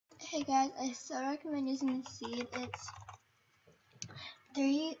Hey guys, I still recommend using the seed. It's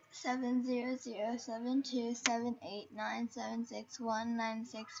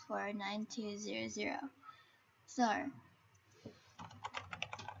 3700727897619649200. So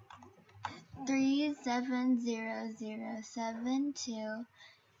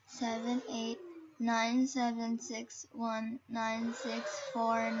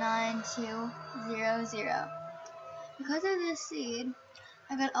Because of this seed,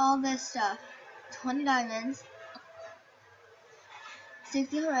 I got all this stuff. 20 diamonds,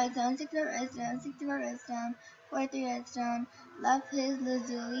 64 redstone, 64 redstone, 64 redstone, 43 redstone, lapis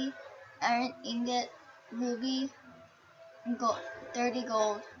lazuli, iron ingot, ruby, gold, 30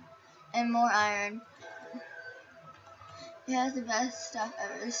 gold, and more iron. It has the best stuff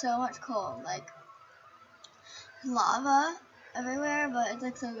ever. There's so much coal, like lava everywhere, but it's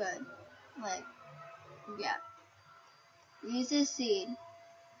like so good. Like, yeah. Use this seed.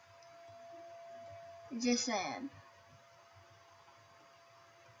 Just saying.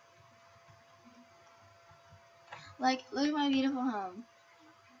 Like, look at my beautiful home.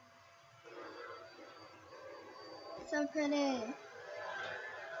 So pretty.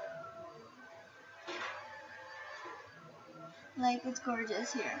 Like, it's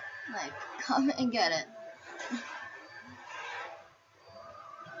gorgeous here. Like, come and get it.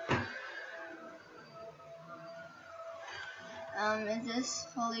 Is this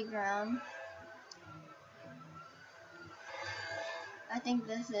holy ground? I think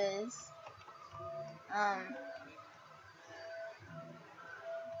this is.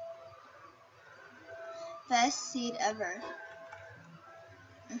 Best seed ever.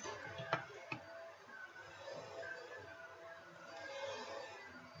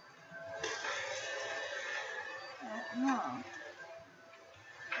 No.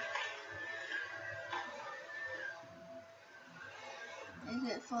 Is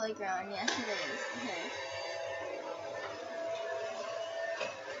it fully grown? Yes, it is. Okay.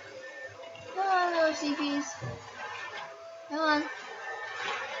 Come on, little sheepies. Come on.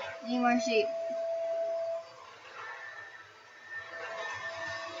 Need more sheep.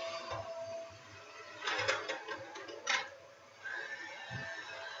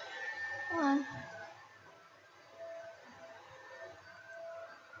 Come on.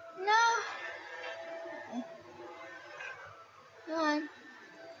 No. Okay. Come on.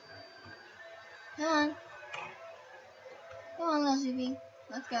 Come on. Come on, little sheepy.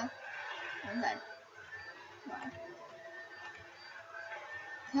 Let's go. Inside. Come on.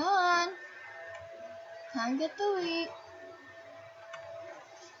 Come on. Come get the wheat.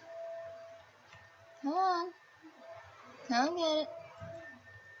 Come on. Come get it.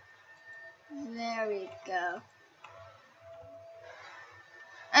 There we go.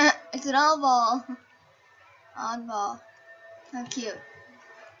 It's an oddball. Oddball. How cute.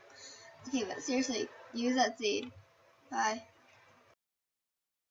 Okay, but seriously, use that seed. Bye.